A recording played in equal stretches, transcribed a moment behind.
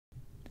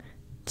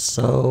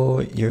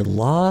So you're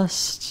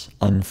lost,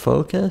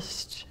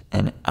 unfocused,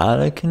 and out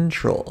of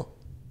control.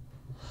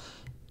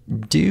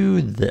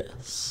 Do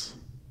this.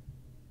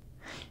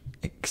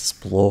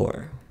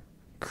 Explore,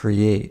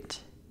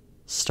 create,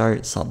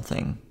 start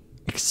something,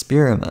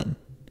 experiment.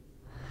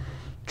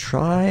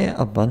 Try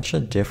a bunch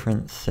of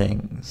different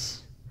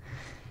things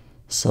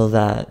so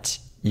that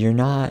you're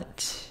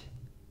not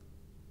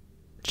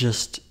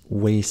just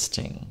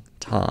wasting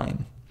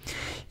time.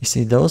 You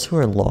see, those who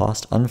are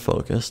lost,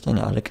 unfocused, and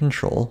out of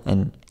control,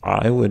 and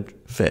I would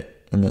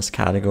fit in this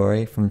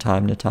category from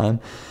time to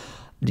time,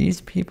 these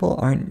people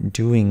aren't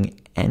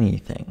doing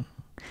anything.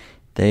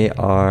 They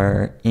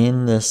are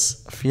in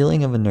this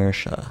feeling of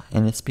inertia,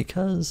 and it's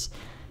because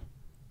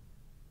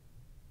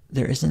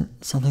there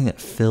isn't something that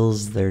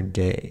fills their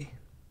day.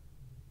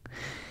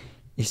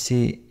 You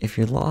see, if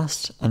you're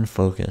lost,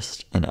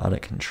 unfocused, and out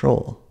of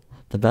control,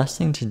 the best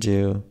thing to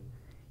do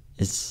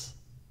is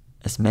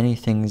as many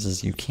things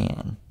as you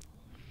can.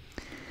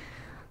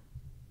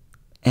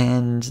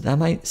 And that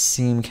might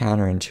seem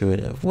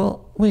counterintuitive.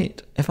 Well,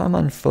 wait, if I'm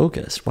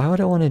unfocused, why would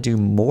I want to do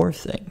more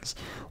things?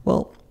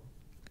 Well,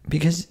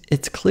 because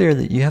it's clear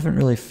that you haven't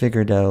really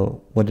figured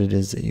out what it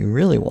is that you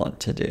really want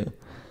to do.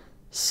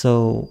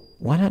 So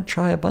why not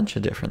try a bunch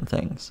of different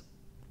things?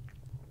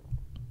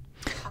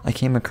 I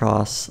came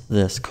across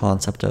this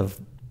concept of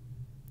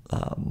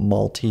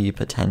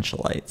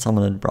multi-potentialite.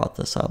 Someone had brought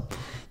this up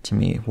to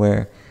me,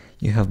 where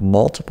you have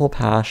multiple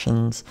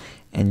passions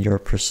and you're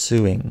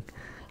pursuing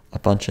a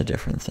bunch of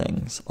different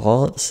things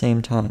all at the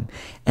same time.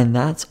 And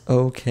that's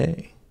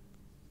okay.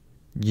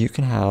 You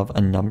can have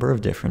a number of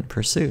different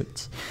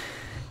pursuits.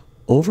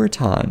 Over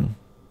time,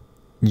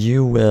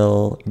 you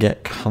will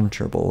get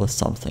comfortable with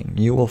something.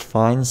 You will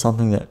find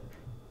something that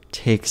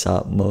takes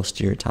up most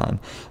of your time.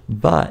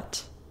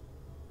 But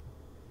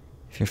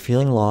if you're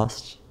feeling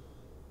lost,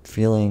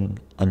 feeling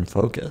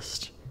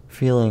unfocused,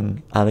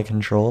 feeling out of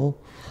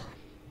control,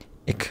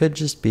 it could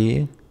just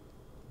be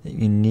that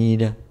you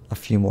need a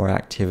few more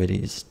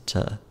activities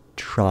to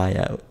try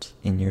out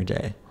in your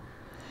day.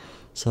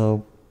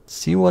 So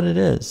see what it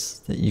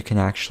is that you can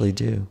actually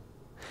do.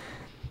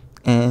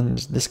 And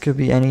this could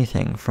be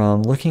anything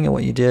from looking at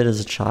what you did as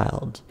a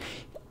child.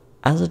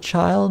 As a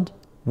child,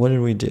 what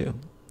did we do?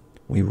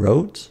 We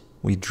wrote,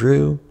 we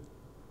drew,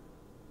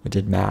 we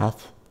did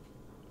math,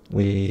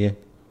 we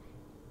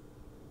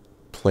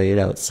played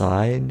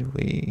outside,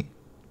 we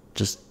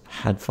just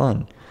had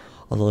fun.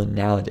 Although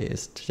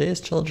nowadays, today's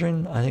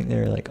children, I think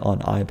they're like on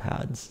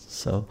iPads.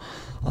 So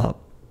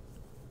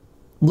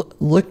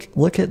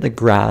look at the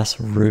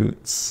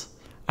grassroots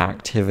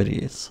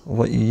activities,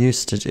 what you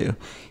used to do,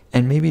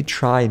 and maybe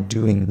try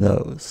doing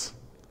those.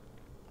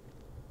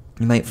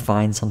 You might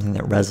find something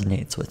that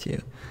resonates with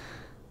you.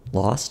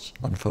 Lost,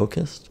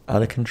 unfocused,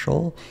 out of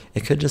control,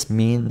 it could just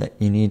mean that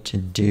you need to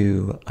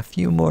do a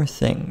few more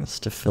things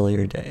to fill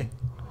your day.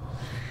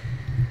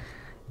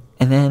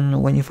 And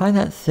then when you find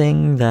that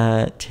thing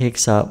that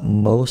takes up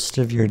most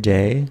of your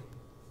day,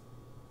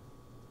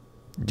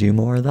 do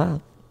more of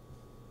that.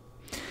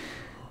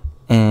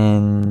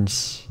 And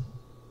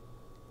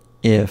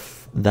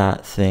if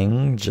that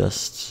thing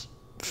just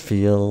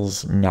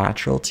feels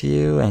natural to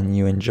you and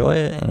you enjoy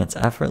it and it's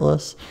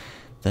effortless,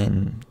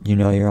 then you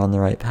know you're on the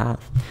right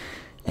path.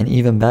 And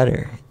even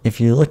better, if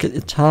you look at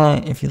the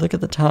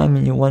time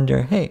and you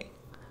wonder, hey,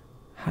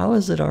 how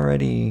is it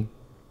already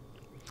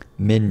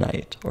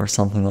midnight or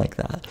something like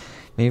that?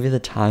 Maybe the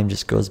time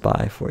just goes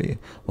by for you.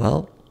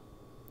 Well,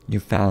 you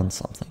found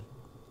something.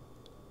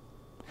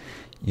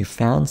 You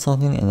found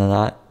something,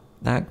 and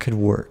that could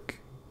work.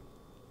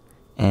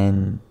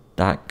 And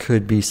that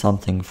could be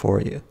something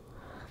for you.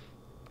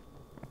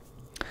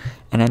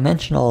 And I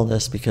mention all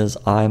this because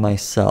I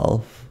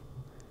myself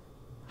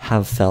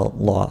have felt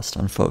lost,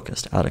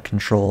 unfocused, out of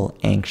control,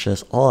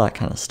 anxious, all that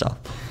kind of stuff.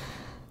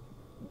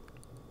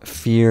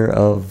 Fear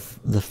of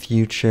the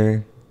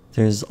future.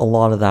 There's a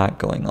lot of that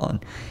going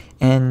on.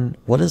 And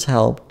what has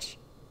helped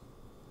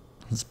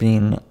has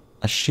been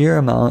a sheer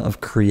amount of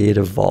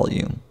creative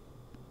volume.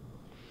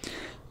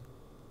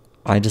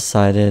 I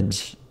decided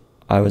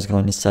I was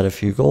going to set a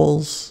few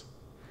goals,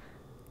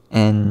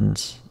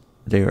 and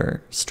they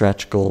were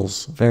stretch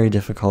goals, very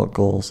difficult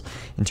goals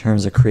in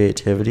terms of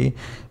creativity,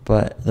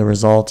 but the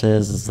result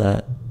is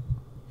that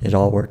it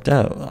all worked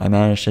out. I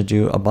managed to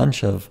do a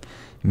bunch of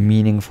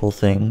meaningful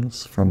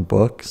things, from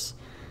books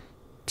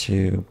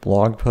to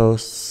blog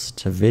posts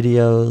to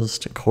videos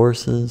to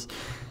courses.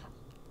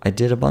 I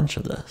did a bunch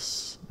of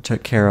this.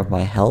 Took care of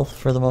my health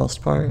for the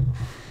most part.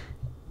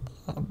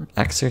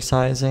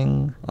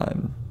 Exercising,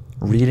 I'm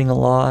reading a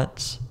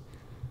lot.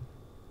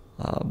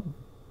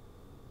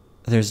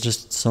 There's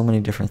just so many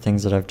different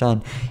things that I've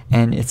done,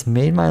 and it's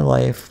made my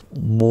life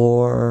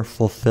more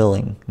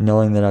fulfilling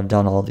knowing that I've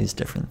done all these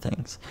different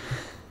things.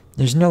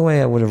 There's no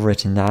way I would have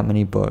written that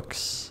many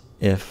books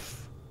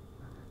if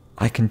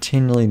I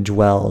continually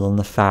dwelled on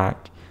the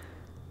fact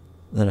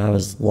that I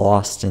was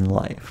lost in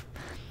life.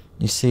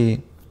 You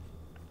see,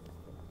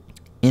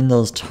 in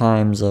those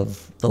times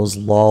of those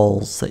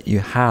lulls that you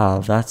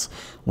have, that's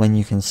when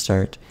you can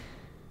start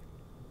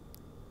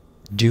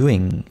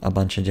doing a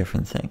bunch of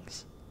different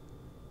things.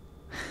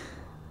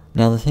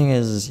 Now the thing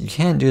is, you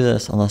can't do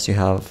this unless you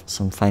have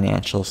some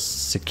financial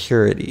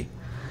security.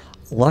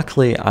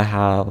 Luckily, I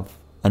have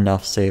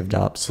enough saved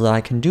up so that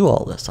I can do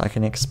all this. I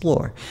can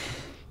explore.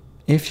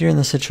 If you're in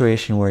the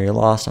situation where you're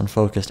lost,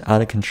 unfocused,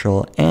 out of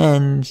control,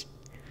 and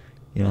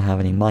you don't have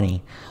any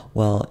money,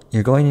 well,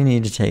 you're going to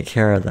need to take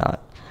care of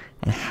that.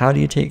 And how do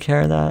you take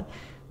care of that?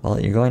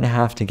 Well, you're going to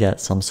have to get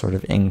some sort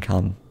of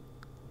income.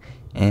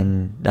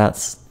 And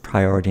that's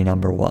priority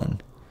number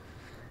one.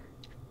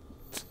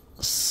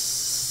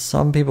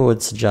 Some people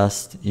would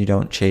suggest you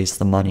don't chase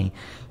the money,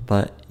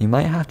 but you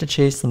might have to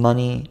chase the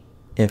money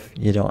if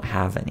you don't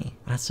have any.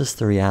 That's just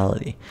the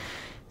reality.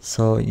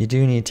 So you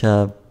do need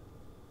to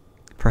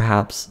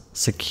perhaps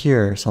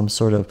secure some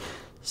sort of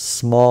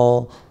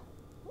small,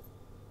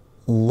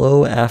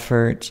 low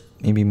effort,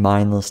 maybe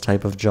mindless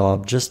type of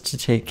job just to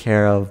take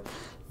care of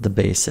the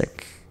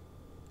basic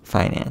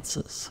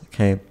finances.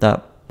 Okay,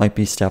 that might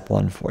be step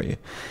one for you.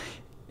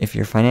 If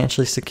you're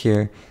financially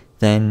secure,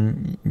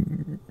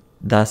 then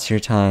that's your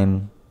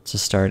time to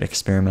start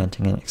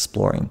experimenting and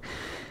exploring.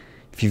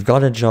 If you've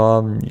got a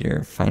job,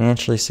 you're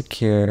financially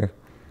secure,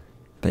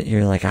 but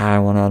you're like, I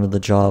want out of the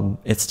job,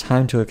 it's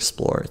time to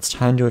explore. It's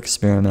time to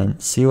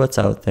experiment, see what's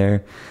out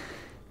there.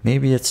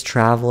 Maybe it's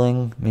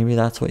traveling. Maybe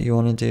that's what you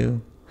want to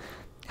do.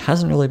 It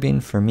hasn't really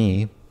been for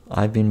me.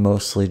 I've been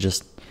mostly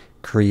just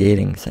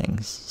creating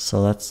things.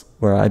 So that's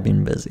where I've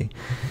been busy.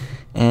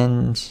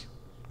 And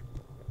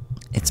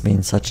it's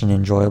been such an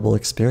enjoyable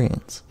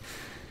experience.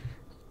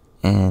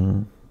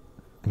 And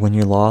when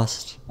you're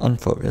lost,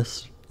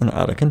 unfocused, and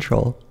out of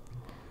control,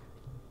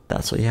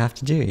 that's what you have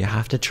to do. You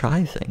have to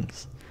try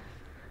things.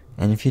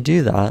 And if you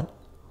do that,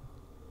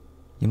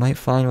 you might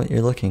find what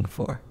you're looking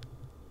for.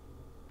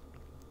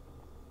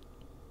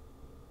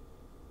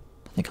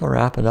 I think I'll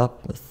wrap it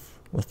up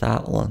with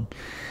that one.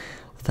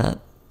 With that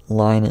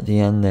line at the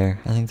end there.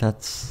 I think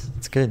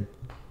it's good.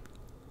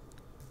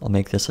 I'll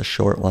make this a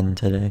short one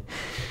today.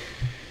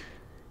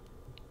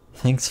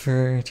 Thanks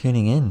for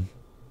tuning in.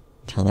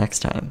 Till next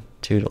time,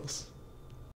 toodles.